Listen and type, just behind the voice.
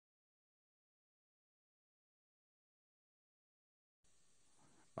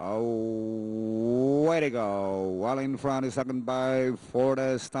Oh, way to go. Well in front is second by for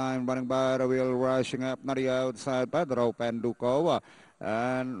this time. Running by the wheel, rushing up now the outside. Pedro Penduko.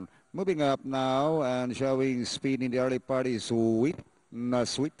 And moving up now and showing speed in the early part is Sweet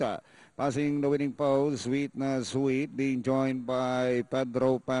Naswita. Passing the winning pose, Sweet Nasweet being joined by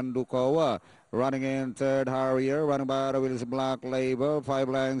Pedro Penduko. Running in third, Harrier. Running by the wheels, Black Label. 5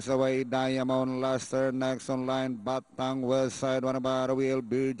 lengths away, Diamond Luster. Next on line, Batang Westside. Running by the wheel,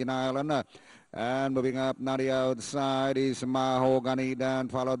 Virgin Island. And moving up now the outside is Mahogany, then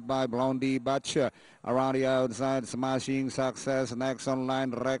followed by Blondie Batch. Around the outside, Smashing Success. Next on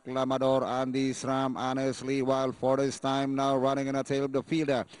line, Reclamador, Andy Sram, honestly, while for this time now running in the tail of the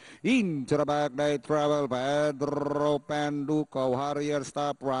field. Into the back, they travel. Pedro Penduko, Harrier,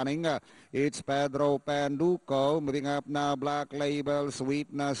 stop running. It's Pedro Penduko. Moving up now, Black Label, Sweet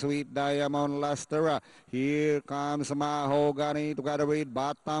Diamond Luster. Here comes Mahogany together with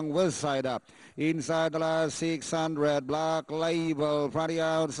Batang Westside. Inside the last 600, Black Label from the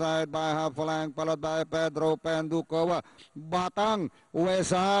outside by half a length, followed by Pedro Penduko. Batang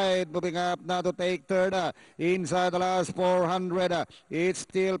Westside moving up now to take third. Inside the last 400, it's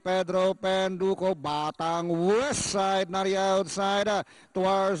still Pedro Penduko. Batang Westside now the outside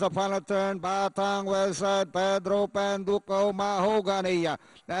towards the final turn. Batang Westside, Pedro Penduko, Mahogany,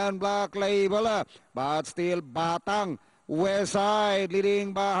 and Black Label, but still Batang Westside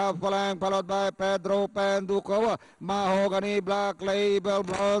leading by half a length, followed by Pedro Penduko, Mahogany, Black Label,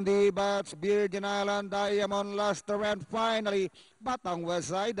 Blondie Batch, Virgin Island, Diamond Luster, and finally Batang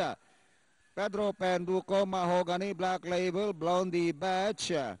Westside. Pedro Penduko, Mahogany, Black Label, Blondie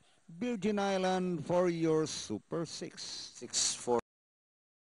Batch, Virgin Island for your Super 6. 6-4.